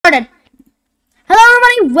Hello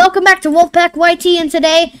everybody, welcome back to Wolfpack YT, and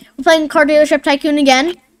today we're playing Car Dealership Tycoon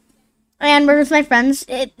again. And we're with my friends.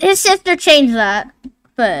 His sister changed that,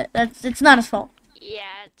 but it's not his fault. Yeah,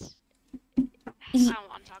 I don't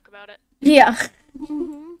want to talk about it. Yeah.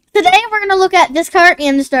 Today we're gonna look at this car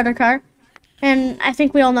and the starter car. And I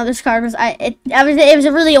think we all know this car because it was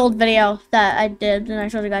a really old video that I did, and I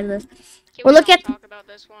showed you guys this. Can we not talk about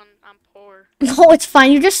this one? I'm poor. No, it's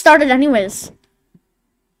fine. You just started anyways.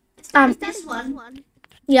 This one.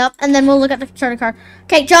 Yep, and then we'll look at the starter car.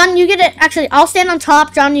 Okay, John, you get it. Actually, I'll stand on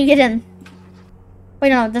top. John, you get in. Wait,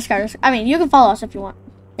 no, this car. I mean, you can follow us if you want.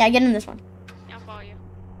 Yeah, get in this one. I'll follow you.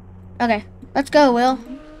 Okay, let's go, Will.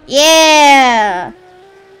 Yeah.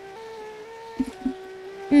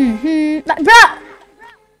 Bruh.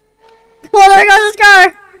 Well, there goes this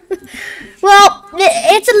car. Well,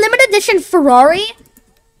 it's a limited edition Ferrari.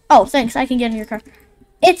 Oh, thanks. I can get in your car.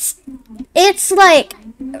 It's like,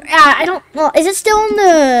 I don't know. Is it still in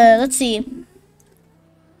the, let's see.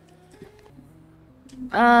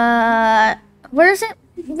 Where is it,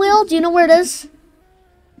 Will? Do you know where it is?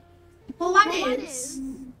 Well, what is?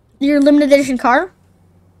 Your limited edition car?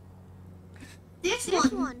 This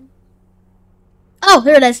one. Oh,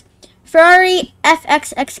 here it is. Ferrari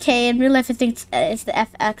FXXK. In real life, I think it's the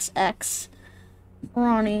FXX.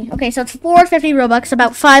 Ronnie. Okay, so it's 450 Robux,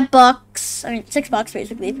 about $5. I mean, $6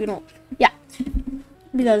 basically if you don't. Yeah.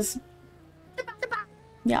 Because.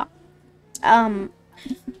 Yeah.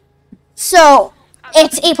 So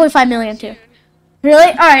it's 8.5 million too.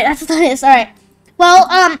 Really? All right, that's what it is. All right. Well,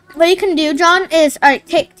 what you can do, John, is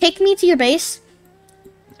take me to your base.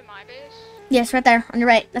 To my base? Yes, right there on your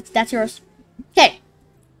right. That's yours. Okay.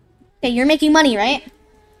 Okay, you're making money, right?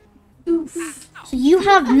 Oof. So you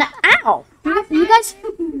have ow. You guys,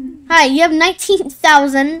 hi. You have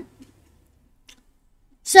 19,000.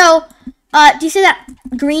 So, do you see that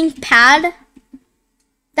green pad?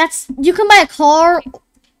 You can buy a car. I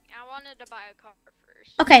wanted to buy a car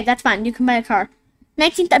first. Okay, that's fine. You can buy a car. Buy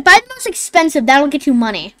the most expensive. That'll get you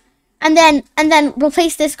money. And then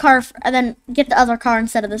replace this car. And then get the other car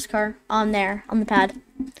instead of this car on there on the pad.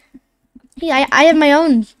 Yeah, I have my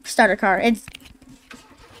own starter car. It's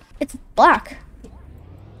black.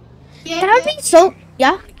 Yeah. That would be so.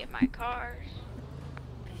 Yeah. To get my cars.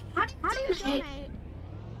 How do you donate?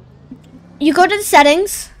 You go to the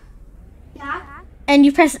settings Yeah. and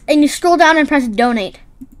you scroll down and press donate.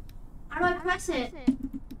 How do I press it?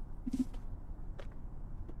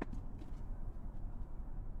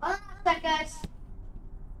 Hold on a sec, guys.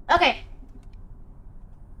 Okay.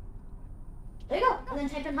 There you go. And then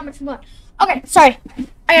type in how much you want. Okay, sorry.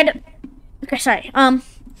 I had to. Okay, sorry.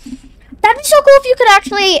 That'd be so cool if you could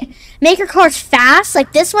actually make your cars fast.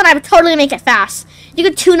 Like this one, I would totally make it fast. You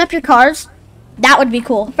could tune up your cars. That would be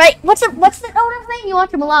cool, right? What's the owner's name? You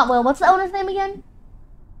watch him a lot, Will. What's the owner's name again?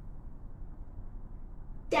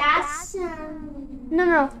 That's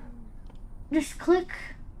No. Just click.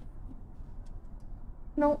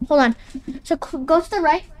 No, hold on. So go to the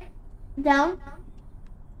right, down,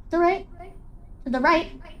 to the right, to the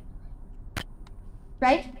right,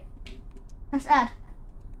 right. Press add.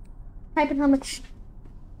 Type in how much.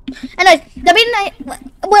 And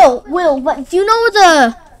Will, what, do you know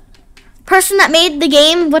the person that made the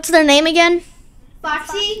game? What's their name again?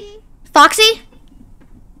 Foxy. Foxy?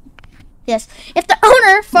 Yes. If the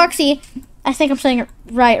owner, Foxy, I think I'm saying it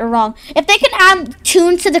right or wrong. If they could add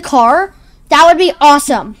tunes to the car, that would be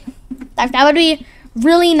awesome. That would be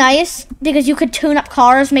really nice because you could tune up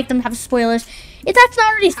cars, make them have spoilers. If that's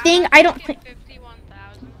not already a thing, I don't think.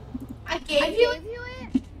 51,000. I gave you it.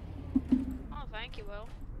 Oh, thank you, Will.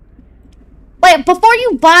 Wait, before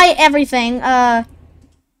you buy everything,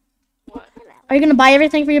 What? are you gonna buy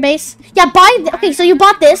everything for your base? Yeah, okay, so you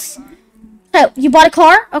bought this. So you bought a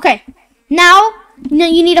car. Okay. Now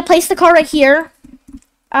you need to place the car right here.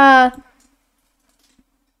 How do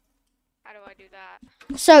I do that?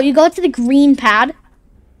 So you go to the green pad.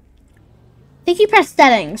 I think you press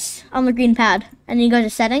settings on the green pad, and you go to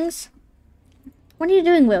settings. What are you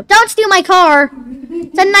doing, Will? Don't steal my car.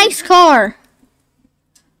 It's a nice car.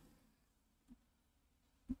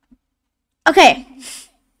 Okay.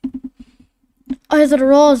 Oh, it's a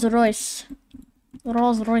Rolls Royce.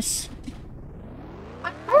 Rolls Royce.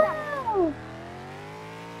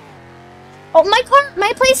 Oh,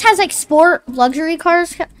 my place has like sport luxury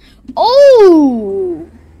cars. Oh,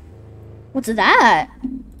 what's that?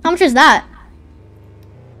 How much is that?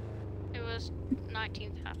 It was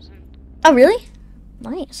 19,000. Oh, really?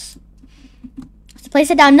 Nice. Let's place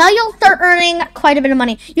it down. Now you'll start earning quite a bit of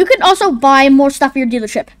money. You could also buy more stuff for your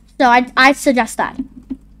dealership. So I suggest that.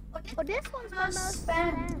 Well, this one's almost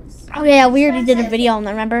balanced. Oh yeah, we already did a video on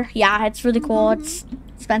that, remember? Yeah, it's really cool. It's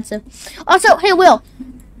expensive. Also, hey Will,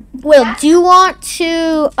 Yeah? do you want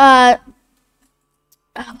to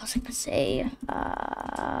what was I gonna say?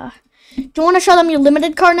 Do you want to show them your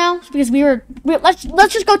limited car now? Because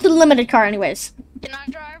let's just go to the limited car anyways. Can I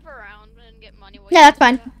drive around and get money? Yeah, that's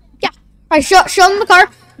fine. Yeah. All right, show them the car.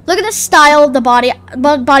 Look at the style of the body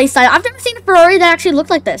style. I've never seen a Ferrari that actually looked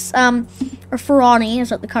like this. Or Ferrari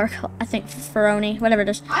is what the car called. I think Ferroni, whatever it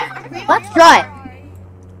is. Let's drive.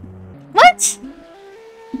 What?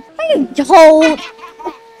 Hey, hold.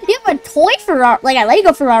 You have a toy Ferrari, like a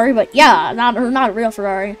Lego Ferrari, but yeah, not a real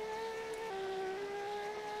Ferrari.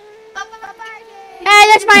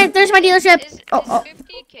 Hey, there's my dealership. Is Oh.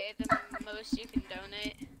 50K the most you can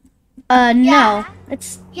donate? No.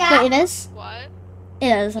 It's Yeah. wait, it is? What? It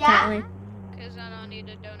is apparently. Because I don't need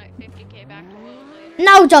to donate 50K back to Will later.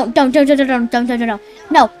 No, don't.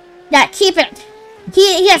 No. Yeah, keep it.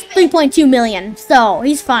 He has 3.2 million, so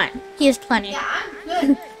he's fine. He has plenty. Yeah, I'm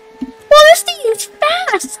good. Well, this thing is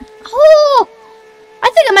fast. Oh, I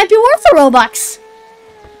think it might be worth the Robux.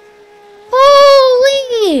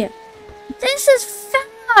 Holy, this is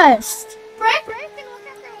fast. Break and look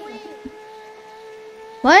at the wing.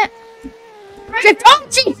 What? Break, Oh,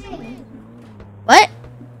 gee. What?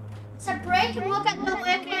 So break and look at the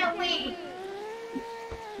wing.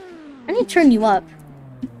 I need to turn you up.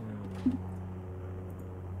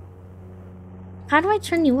 How do I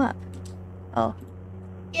turn you up? Oh.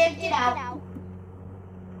 Get out.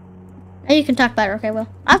 Now you can talk better, okay, Will.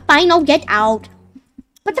 I'm fine, I'll get out.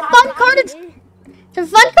 But it's a fun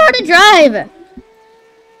car to drive.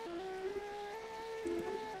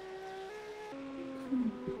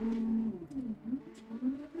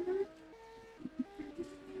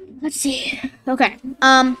 Let's see. Okay.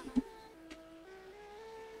 Bye-bye.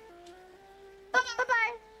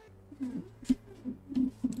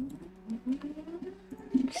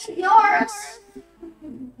 It's yours.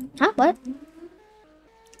 Huh? What?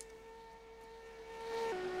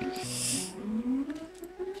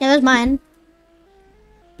 Yeah, that's mine.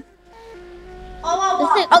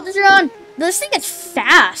 This thing is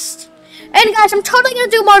fast. And guys, I'm totally gonna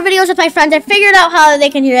do more videos with my friends. I figured out how they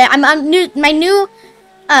can hear it. My new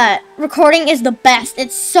recording is the best.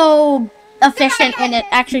 It's so efficient and it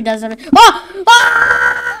actually does everything. Oh!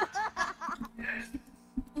 Ah!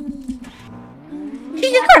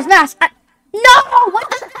 Your car's fast. No! What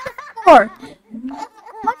is that for?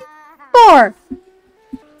 What is that for?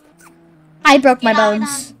 I broke my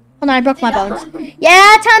bones. Hold on, I broke my bones.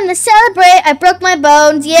 Yeah, time to celebrate. I broke my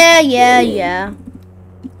bones. Yeah.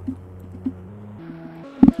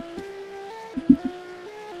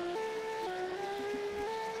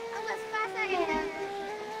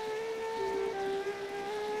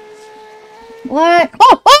 What?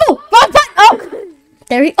 Oh! Run! Oh!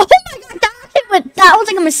 There he. Oh my God! That was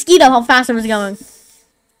like a mosquito. How fast it was going.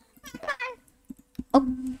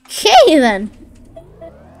 Okay then.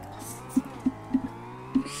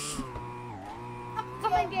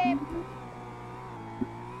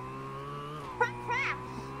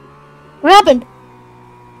 What happened?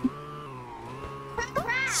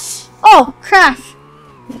 Oh, crash.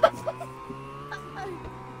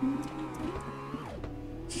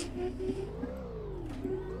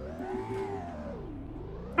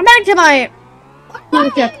 I'm back to my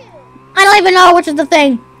dealership. I don't even know which is the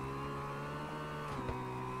thing.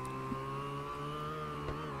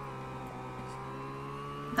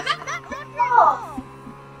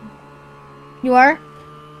 You are?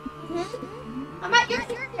 I'm at your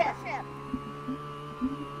dealership.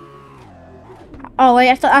 Oh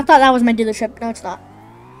wait, I thought that was my dealership. No, it's not.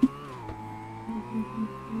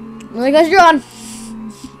 Well, you guys, you're on.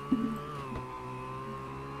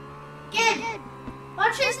 Good.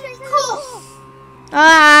 Watch this. Cool.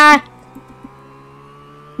 Ah.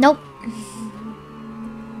 Nope.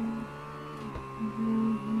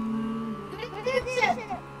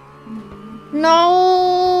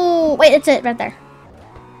 No. Wait, it's it right there.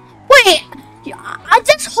 Wait.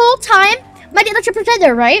 This whole time, my dealership was right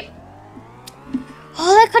there, right?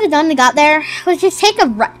 All I could have done to got there was just take a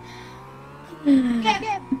right.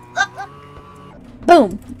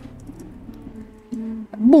 Boom.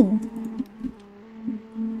 Boom.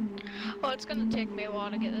 Well, it's gonna take me a while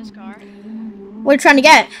to get this car. What are you trying to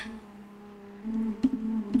get?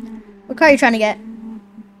 What car are you trying to get?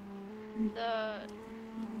 The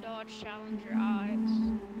Dodge Challenger IX.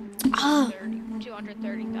 Oh.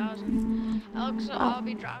 230,000. I'll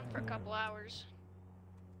be driving for a couple hours.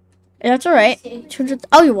 Yeah, that's alright. 200.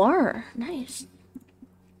 Oh, you are. Nice.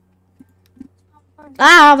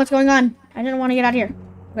 Ah, what's going on? I didn't want to get out of here.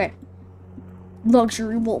 Okay.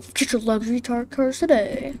 Luxury Wolf. Get your luxury cars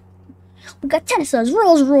today. We got Teslas,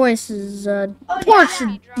 Rolls Royces,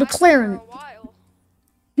 Porsche, Drive McLaren. for a while.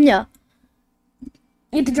 Yeah.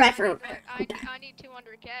 You have to drive for. I need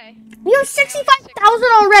 200K. You have 65,000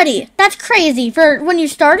 already. That's crazy for when you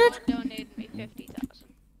started. Someone donated me 50,000.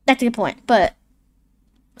 That's a good point, but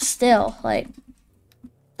still, like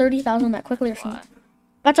 30,000 that quickly or something. What?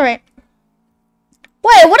 That's all right.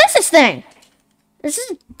 Wait, what is this thing? This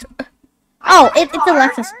is. Oh, it's a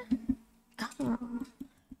Lexus.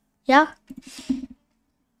 Yeah.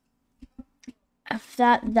 If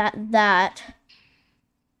that.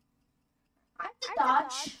 I have the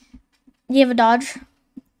Dodge. You have a Dodge?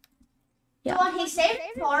 The one he saved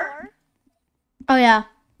for. Oh, yeah.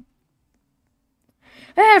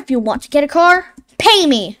 If you want to get a car, pay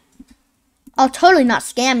me. I'll totally not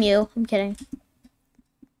scam you. I'm kidding.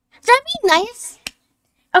 That'd be nice.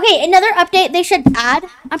 Okay, another update they should add.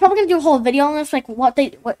 I'm probably gonna do a whole video on this, like what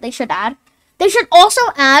they should add. They should also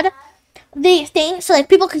add the thing so like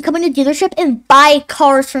people can come into the dealership and buy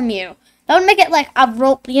cars from you. That would make it like a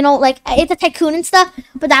rope, you know, like it's a tycoon and stuff.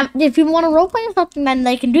 But that if people want to role play or something, then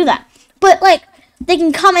they can do that. But like they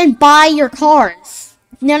can come and buy your cars.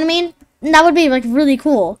 You know what I mean? And that would be like really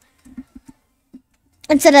cool.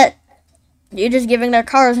 Instead of you're just giving their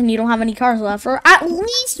cars and you don't have any cars left, or at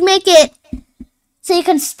least make it so you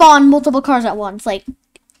can spawn multiple cars at once, like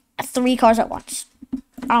 3 cars at once.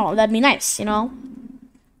 I don't know, that'd be nice, you know?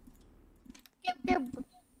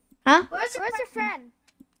 Huh? Where's your friend?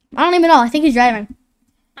 I don't even know. I think he's driving.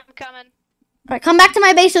 I'm coming. Alright, come back to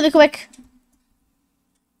my base really quick.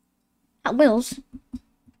 At Will's.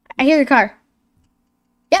 I hear your car.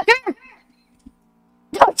 Yep, come here.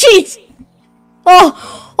 Oh, jeez.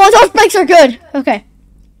 Oh, those brakes are good. Okay.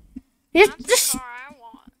 That's Just the car I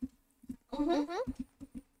want.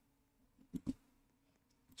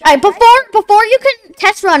 Alright, before you can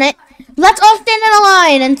test run it, let's all stand in a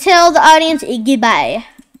line and tell the audience goodbye.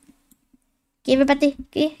 Okay, everybody.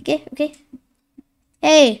 Okay.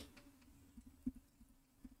 Hey.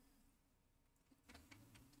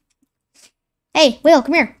 Hey, Will,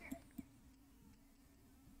 come here.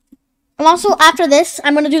 And also, after this,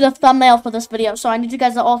 I'm going to do the thumbnail for this video, so I need you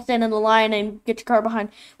guys to all stand in the line and get your car behind.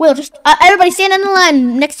 Will, just, everybody stand in the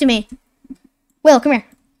line next to me. Will, come here.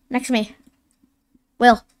 Next to me.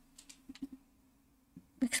 Will.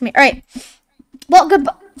 Next to me. Alright. Well,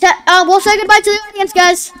 goodbye. We'll say goodbye to the audience,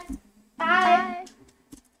 guys. Bye.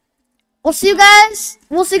 We'll see you guys.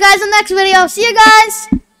 We'll see you guys in the next video. See you guys.